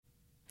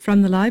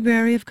From the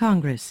Library of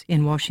Congress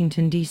in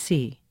Washington,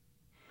 D.C.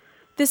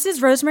 This is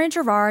Rosemary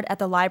Gerard at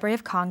the Library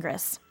of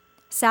Congress.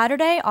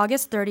 Saturday,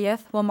 August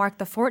 30th, will mark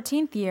the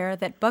 14th year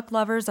that book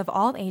lovers of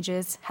all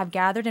ages have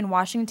gathered in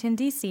Washington,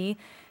 D.C.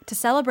 to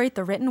celebrate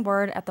the written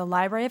word at the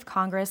Library of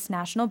Congress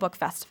National Book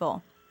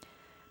Festival.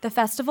 The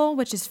festival,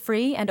 which is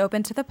free and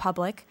open to the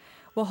public,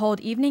 will hold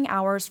evening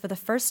hours for the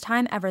first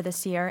time ever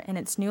this year in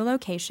its new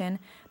location,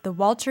 the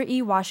Walter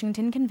E.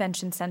 Washington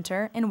Convention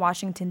Center in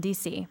Washington,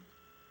 D.C.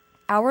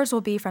 Hours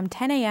will be from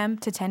 10 a.m.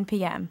 to 10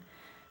 p.m.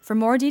 For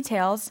more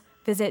details,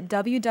 visit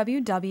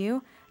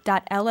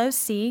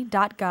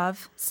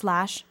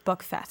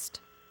www.loc.gov/bookfest.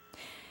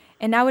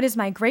 And now it is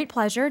my great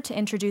pleasure to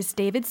introduce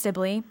David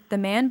Sibley, the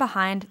man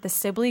behind the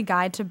Sibley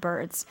Guide to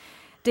Birds.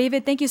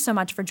 David, thank you so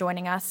much for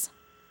joining us.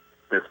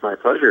 It's my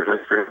pleasure.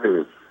 Thanks for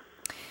having me.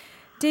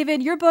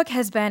 David, your book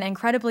has been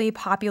incredibly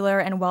popular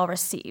and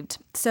well-received.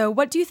 So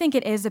what do you think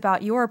it is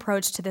about your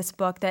approach to this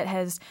book that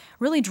has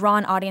really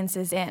drawn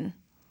audiences in?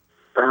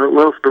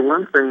 Well, for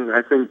one thing,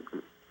 I think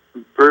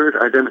bird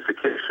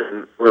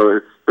identification,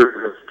 bird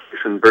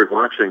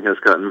watching has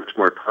gotten much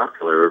more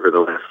popular over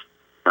the last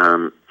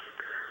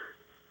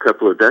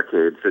couple of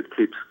decades. It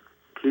keeps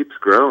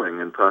growing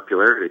in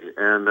popularity,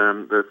 and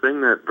the thing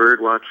that bird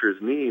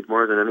watchers need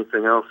more than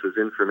anything else is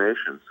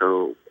information.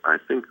 So I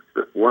think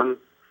that one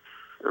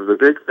of the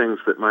big things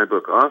that my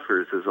book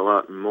offers is a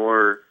lot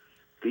more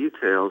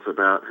details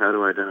about how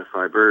to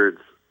identify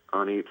birds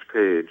on each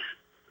page,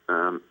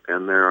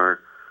 and there are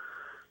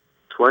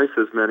twice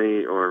as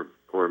many or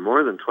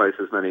more than twice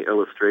as many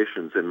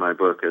illustrations in my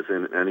book as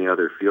in any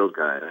other field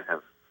guide. I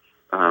have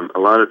a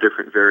lot of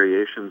different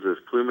variations of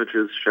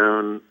plumages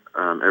shown,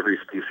 every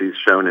species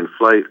shown in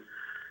flight,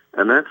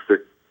 and that's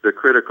the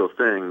critical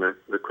thing.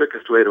 The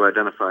quickest way to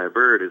identify a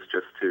bird is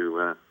just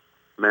to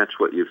match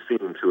what you've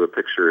seen to a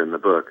picture in the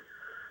book.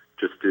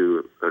 Just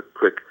do a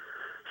quick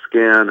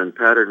scan and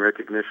pattern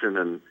recognition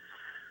and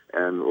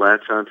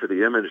latch onto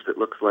the image that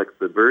looks like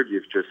the bird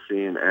you've just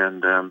seen,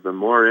 and the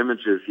more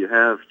images you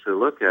have to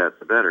look at,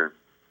 the better.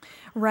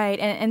 Right,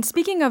 and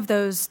speaking of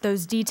those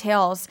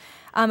details,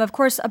 of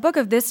course, a book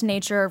of this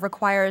nature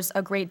requires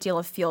a great deal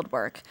of field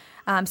work.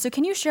 So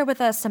can you share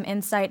with us some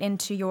insight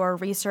into your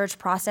research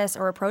process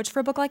or approach for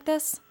a book like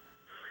this?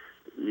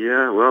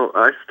 Yeah, well,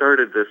 I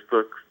started this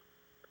book,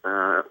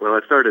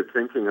 I started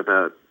thinking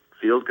about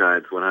field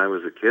guides when I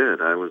was a kid.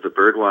 I was a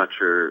bird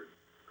watcher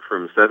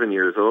from 7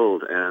 years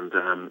old, and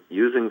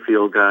using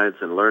field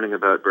guides and learning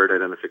about bird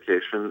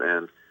identification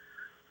and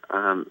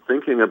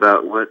thinking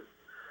about what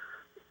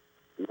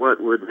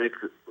would make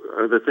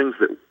the things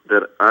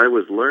that I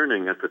was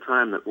learning at the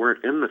time that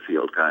weren't in the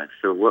field guide.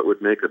 So what would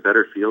make a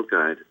better field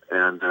guide?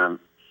 And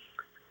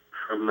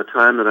from the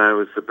time that I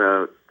was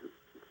about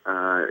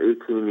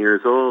 18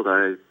 years old,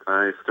 I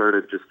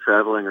started just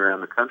traveling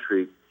around the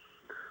country,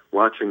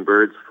 watching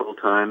birds full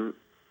time,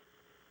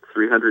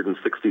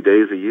 360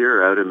 days a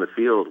year out in the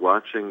field,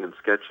 watching and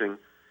sketching,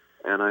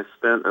 and I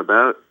spent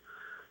about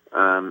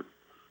 12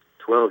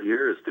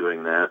 years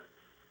doing that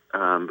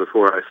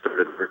before I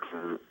started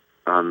working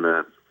on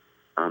the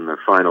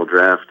final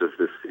draft of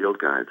this field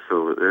guide.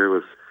 So there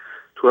was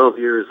 12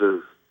 years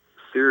of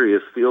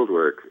serious field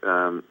work,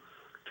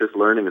 just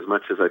learning as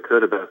much as I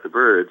could about the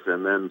birds,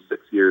 and then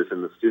 6 years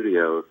in the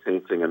studio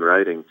painting and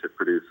writing to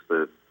produce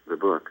the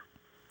book.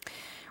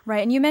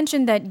 Right, and you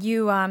mentioned that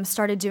you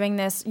started doing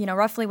this,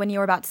 roughly when you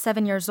were about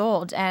 7 years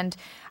old, and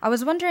I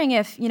was wondering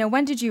if,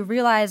 when did you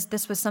realize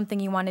this was something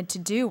you wanted to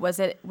do? Was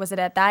it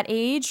at that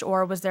age,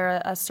 or was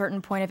there a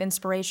certain point of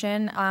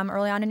inspiration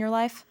early on in your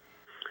life?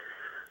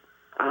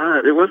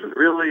 It wasn't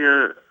really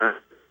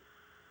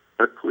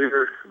a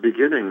clear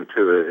beginning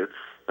to it.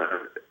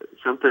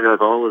 It's something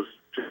I've always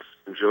just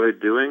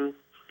enjoyed doing.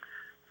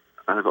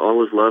 I've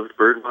always loved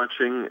bird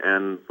watching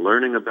and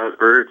learning about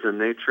birds and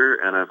nature,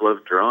 and I've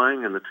loved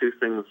drawing, and the two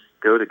things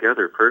go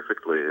together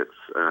perfectly.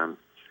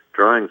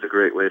 Drawing's a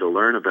great way to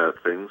learn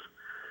about things,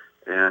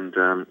 and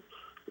it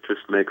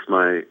just makes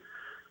my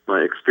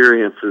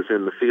experiences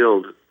in the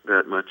field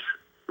that much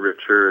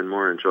richer and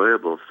more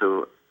enjoyable.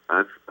 So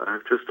I've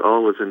just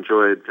always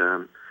enjoyed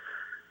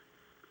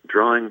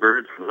drawing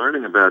birds and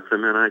learning about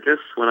them, and I guess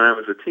when I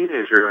was a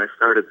teenager, I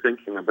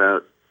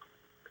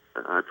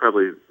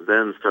probably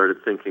then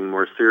started thinking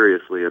more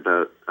seriously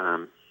about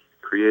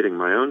creating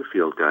my own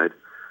field guide.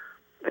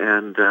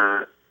 And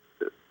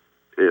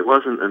it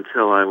wasn't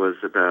until I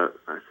was about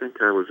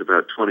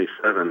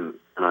 27,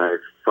 and I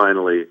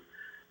finally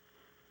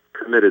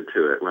committed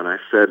to it when I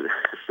said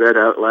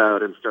out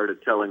loud and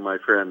started telling my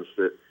friends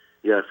that,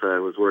 yes, I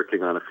was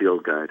working on a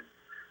field guide.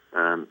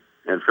 And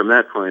from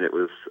that point, it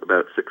was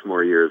about 6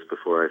 more years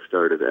before I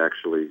started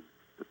actually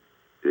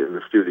in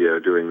the studio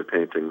doing the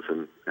paintings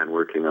and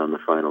working on the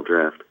final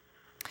draft.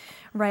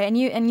 Right, and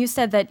you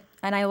said that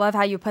And I love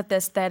how you put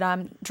this, that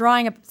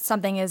drawing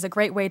something is a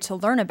great way to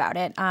learn about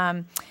it.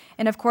 And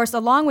of course,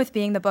 along with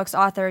being the book's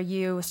author,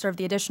 you serve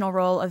the additional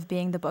role of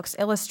being the book's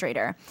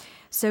illustrator.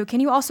 So can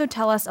you also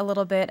tell us a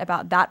little bit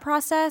about that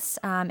process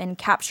in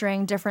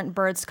capturing different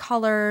birds'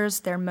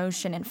 colors, their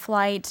motion in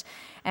flight,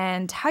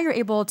 and how you're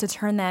able to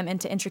turn them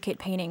into intricate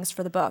paintings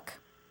for the book?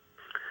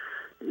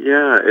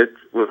 Yeah, it's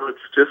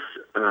just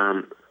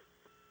a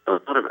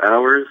lot of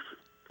hours,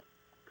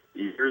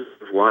 years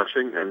of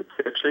watching and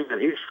sketching,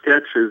 and each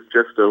sketch is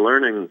just a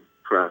learning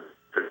process.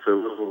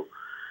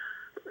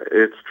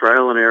 It's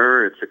trial and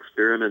error, it's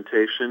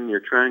experimentation.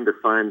 You're trying to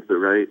find the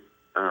right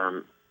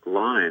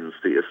lines,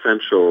 the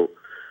essential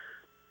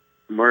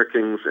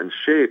markings and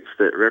shapes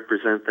that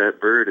represent that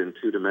bird in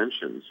two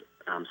dimensions.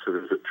 So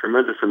there's a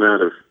tremendous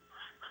amount of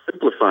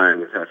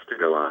simplifying that has to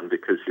go on,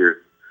 because you're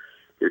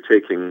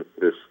taking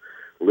this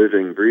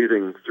living,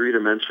 breathing,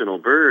 three-dimensional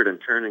bird and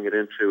turning it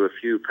into a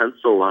few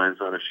pencil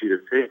lines on a sheet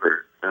of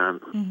paper. So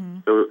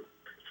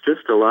it's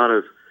just a lot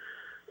of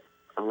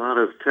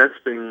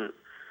testing,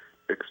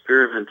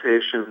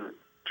 experimentation,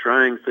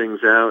 trying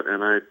things out,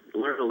 and I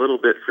learn a little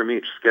bit from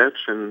each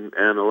sketch, and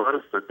a lot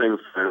of the things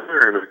I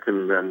learn I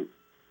can then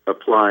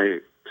apply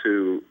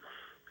to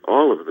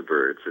all of the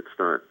birds. It's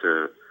not.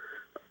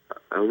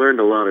 I learned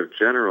a lot of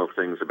general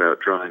things about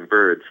drawing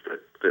birds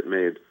that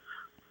made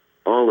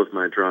all of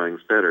my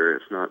drawings better.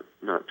 It's not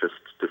just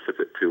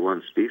specific to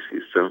one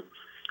species. So,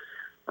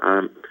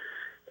 and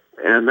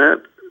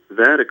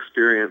that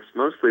experience,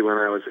 mostly when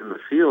I was in the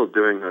field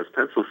doing those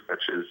pencil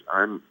sketches,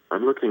 I'm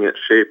looking at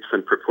shapes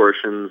and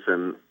proportions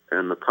and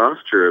the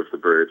posture of the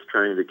birds,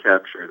 trying to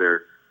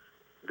capture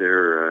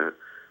their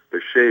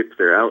shape,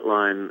 their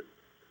outline,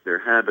 their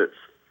habits,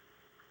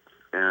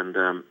 and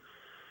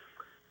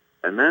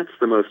that's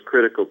the most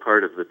critical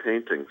part of the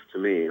paintings to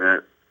me.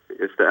 That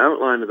if the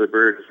outline of the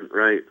bird isn't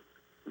right,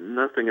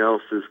 nothing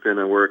else is going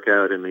to work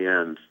out in the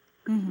end.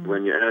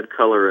 When you add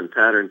color and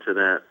pattern to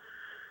that,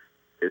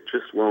 it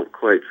just won't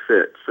quite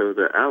fit. So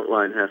the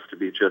outline has to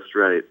be just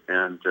right,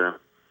 and so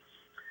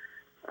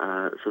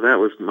that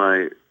was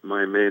my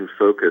main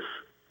focus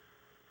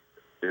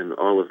in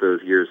all of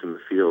those years in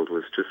the field,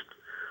 was just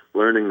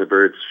learning the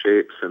birds'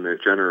 shapes and their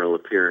general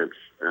appearance,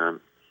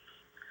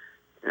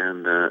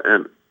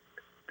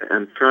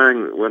 and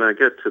trying, when I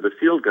get to the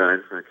field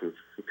guide, I can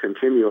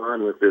continue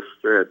on with this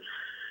thread.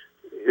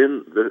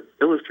 In the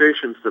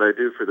illustrations that I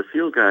do for the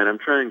field guide, I'm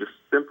trying to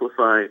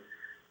simplify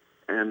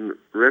and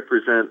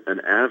represent an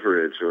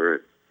average or a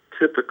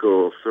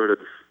typical sort of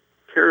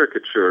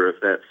caricature of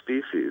that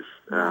species.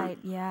 Right,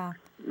 yeah.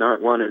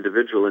 Not one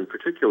individual in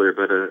particular,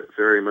 but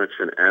very much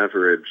an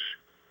average,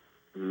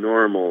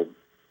 normal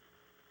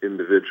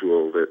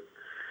individual that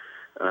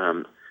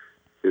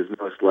is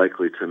most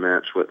likely to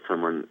match what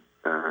someone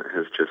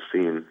has just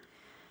seen.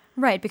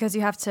 Right, because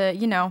you have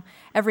to,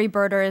 every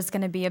birder is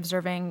going to be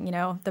observing,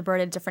 the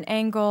bird at a different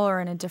angle or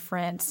in a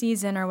different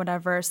season or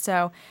whatever.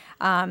 So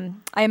I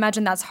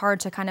imagine that's hard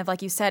to kind of,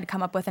 like you said,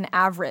 come up with an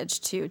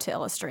average to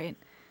illustrate.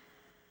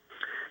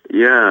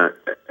 Yeah,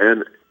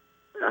 and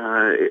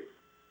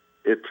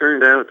it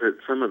turned out that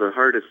some of the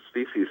hardest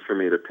species for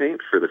me to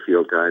paint for the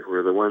field guide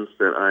were the ones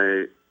that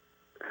I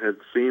had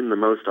seen the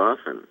most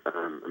often.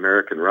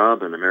 American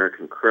robin,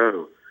 American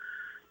crow,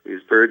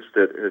 these birds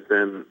that have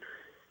been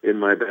in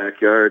my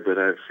backyard that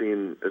I've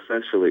seen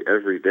essentially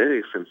every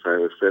day since I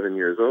was 7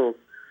 years old.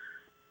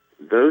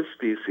 Those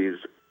species,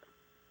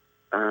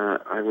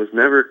 I was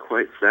never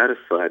quite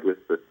satisfied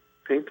with the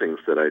paintings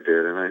that I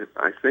did, and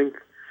I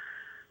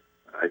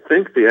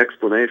think the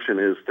explanation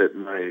is that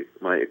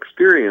my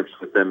experience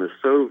with them is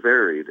so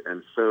varied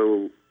and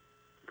so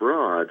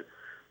broad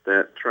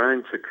that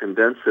trying to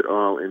condense it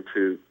all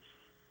into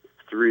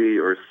 3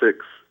 or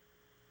 6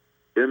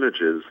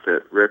 images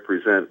that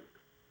represent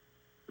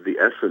the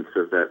essence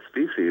of that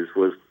species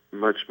was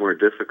much more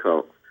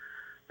difficult.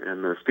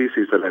 And the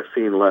species that I've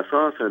seen less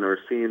often or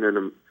seen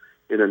in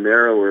a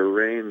narrower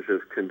range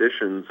of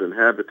conditions and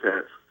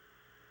habitats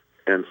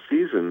and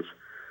seasons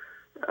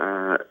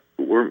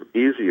were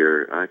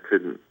easier. I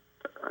can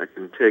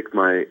take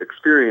my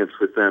experience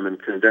with them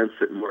and condense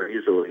it more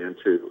easily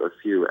into a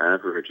few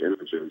average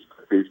images.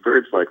 These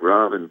birds like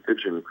robin,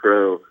 pigeon,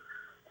 crow,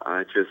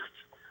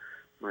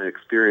 my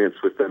experience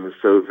with them is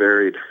so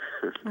varied.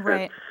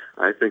 Right.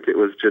 I think it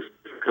was just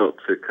difficult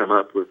to come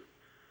up with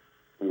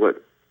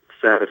what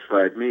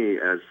satisfied me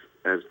as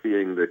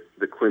being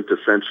the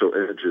quintessential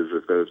images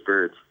of those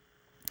birds.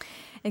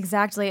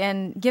 Exactly.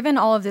 And given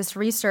all of this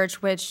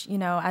research, which,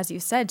 as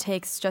you said,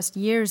 takes just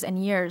years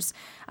and years,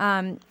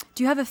 do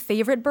you have a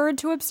favorite bird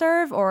to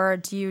observe, or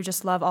do you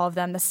just love all of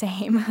them the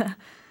same?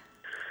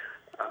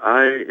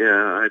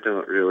 I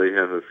don't really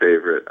have a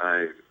favorite.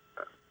 I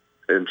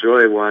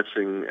enjoy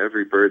watching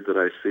every bird that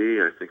I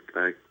see. I think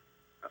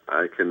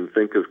I can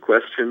think of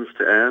questions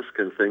to ask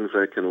and things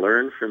I can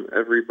learn from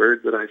every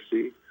bird that I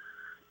see.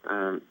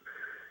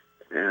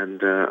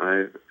 And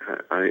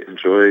I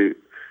enjoy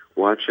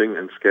watching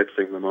and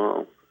sketching them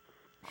all.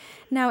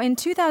 Now, in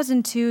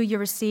 2002, you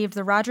received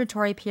the Roger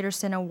Tory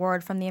Peterson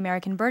Award from the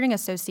American Birding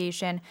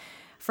Association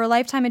for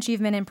lifetime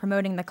achievement in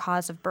promoting the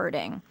cause of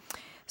birding.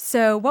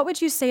 So what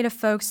would you say to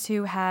folks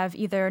who have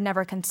either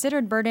never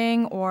considered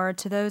birding or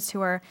to those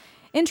who are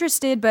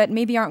interested but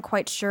maybe aren't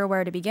quite sure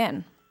where to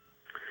begin?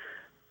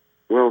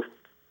 Well,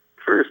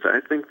 first, I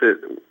think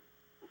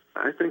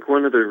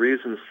one of the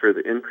reasons for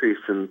the increase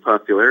in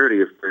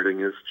popularity of birding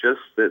is just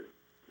that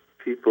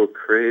people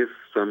crave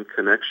some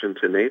connection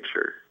to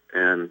nature,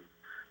 and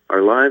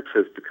our lives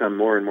have become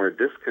more and more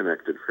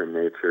disconnected from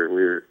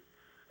nature.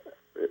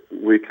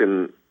 We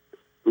can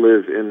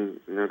live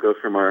go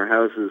from our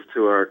houses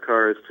to our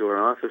cars to our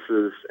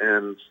offices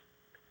and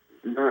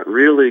not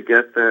really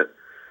get that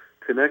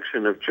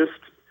connection of just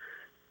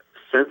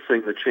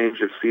sensing the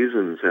change of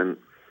seasons. And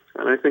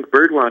I think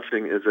bird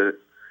watching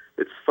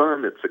it's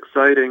fun, it's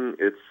exciting,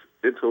 it's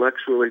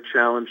intellectually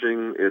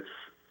challenging, it's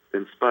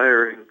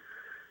inspiring,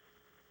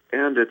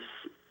 and it's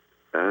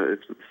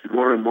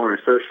more and more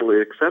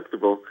socially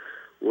acceptable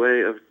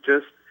way of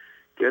just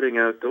getting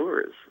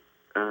outdoors.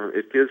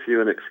 It gives you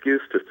an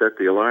excuse to set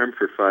the alarm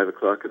for 5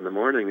 o'clock in the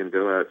morning and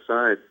go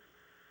outside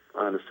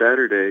on a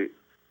Saturday,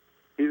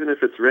 even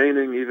if it's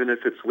raining, even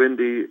if it's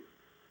windy,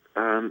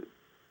 and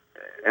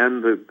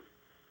the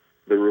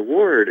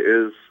reward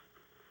is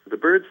the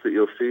birds that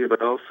you'll see,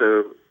 but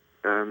also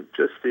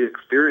just the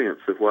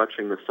experience of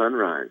watching the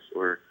sunrise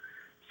or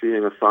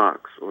seeing a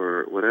fox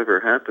or whatever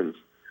happens.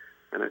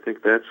 And I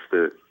think that's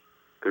the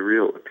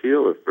real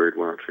appeal of bird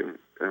watching.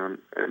 And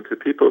to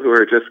people who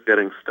are just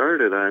getting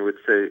started, I would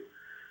say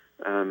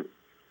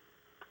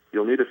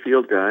you'll need a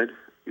field guide,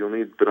 you'll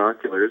need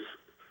binoculars,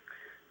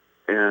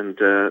 and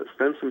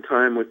spend some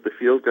time with the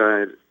field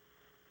guide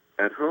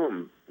at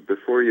home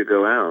before you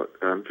go out,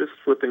 just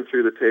flipping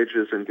through the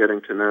pages and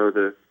getting to know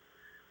the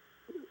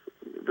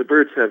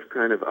birds have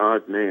kind of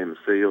odd names.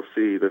 So you'll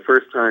see, the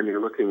first time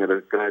you're looking at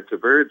a guide to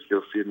birds,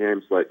 you'll see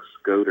names like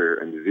scoter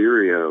and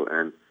vireo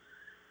and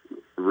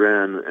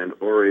wren and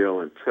oriole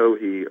and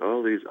towhee,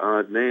 all these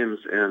odd names,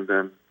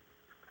 and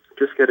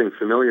just getting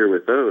familiar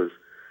with those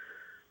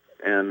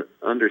and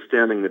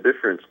understanding the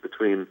difference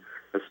between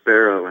a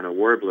sparrow and a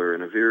warbler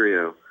and a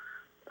vireo.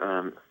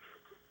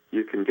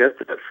 You can get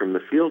that from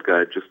the field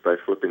guide just by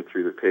flipping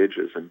through the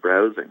pages and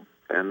browsing,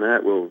 and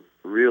that will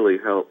really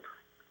help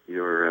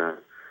your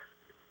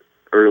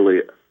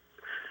early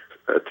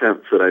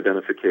attempts at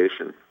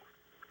identification.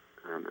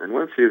 And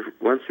once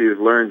you've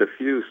learned a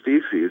few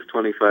species,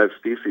 25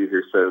 species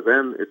or so,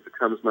 then it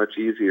becomes much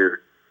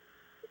easier.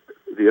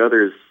 The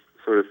others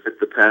sort of fit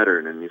the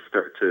pattern, and you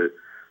start to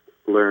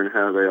learn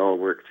how they all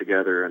work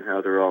together and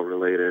how they're all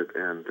related,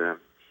 and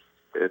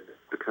it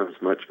becomes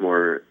much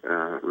more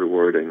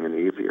rewarding and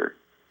easier.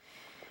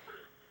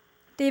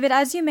 David,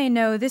 as you may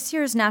know, this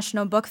year's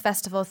National Book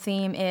Festival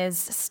theme is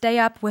Stay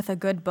Up with a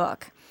Good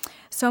Book.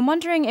 So I'm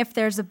wondering if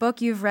there's a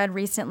book you've read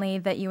recently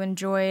that you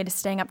enjoyed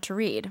staying up to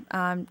read.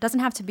 Doesn't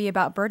have to be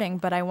about birding,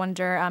 but I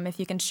wonder if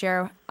you can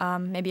share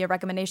maybe a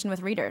recommendation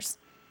with readers.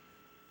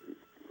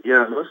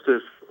 Yeah, most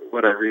of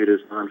what I read is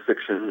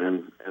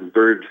nonfiction and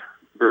bird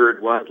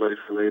wildlife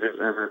related,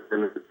 and I've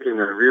been reading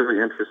a really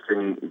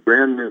interesting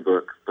brand new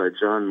book by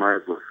John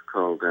Martliff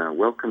called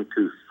Welcome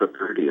to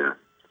Suburbia.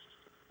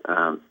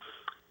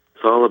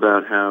 It's all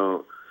about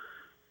how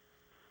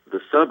the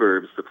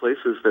suburbs, the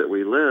places that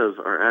we live,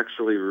 are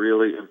actually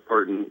really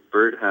important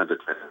bird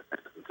habitat.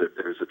 That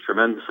there's a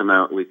tremendous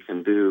amount we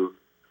can do,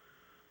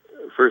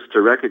 first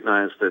to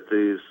recognize that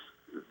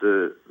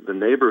the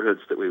neighborhoods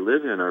that we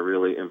live in are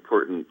really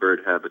important bird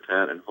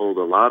habitat and hold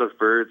a lot of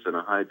birds and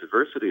a high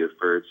diversity of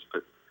birds,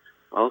 but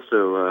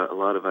also a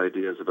lot of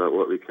ideas about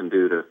what we can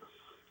do to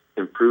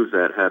improve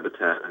that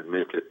habitat and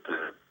make it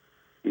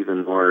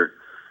even more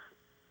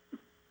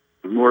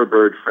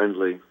bird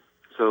friendly.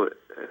 So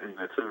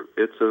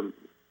it's a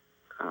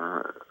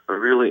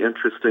really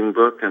interesting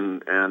book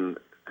and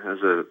has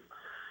a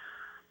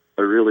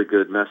really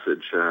good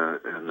message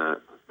and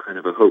kind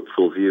of a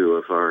hopeful view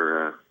of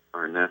our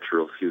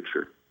natural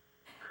future.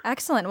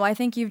 Excellent. Well, I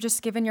think you've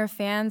just given your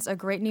fans a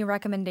great new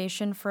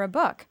recommendation for a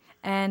book.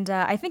 And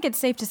I think it's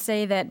safe to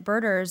say that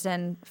birders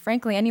and,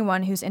 frankly,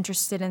 anyone who's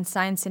interested in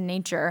science and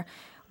nature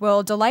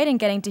will delight in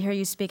getting to hear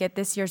you speak at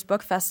this year's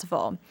book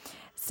festival.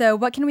 So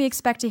what can we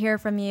expect to hear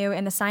from you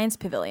in the Science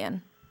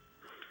Pavilion?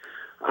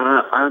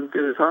 I'm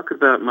going to talk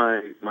about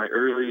my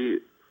early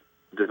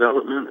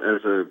development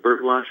as a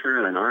bird watcher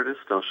and an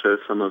artist. I'll show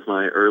some of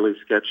my early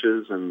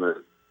sketches and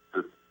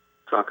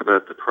talk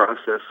about the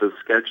process of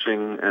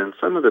sketching and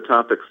some of the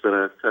topics that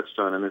I've touched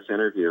on in this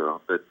interview,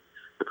 but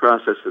the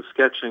process of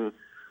sketching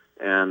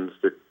and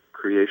the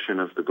creation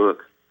of the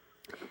book.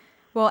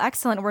 Well,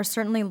 excellent. We're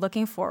certainly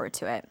looking forward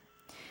to it.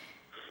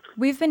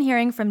 We've been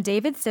hearing from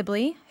David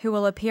Sibley, who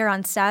will appear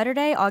on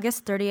Saturday,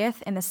 August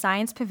 30th in the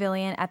Science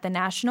Pavilion at the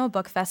National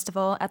Book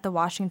Festival at the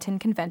Washington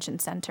Convention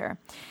Center.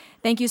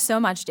 Thank you so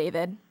much,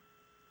 David.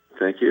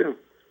 Thank you.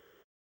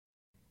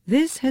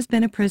 This has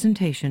been a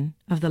presentation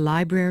of the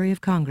Library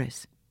of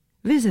Congress.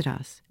 Visit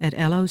us at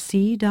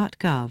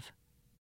loc.gov.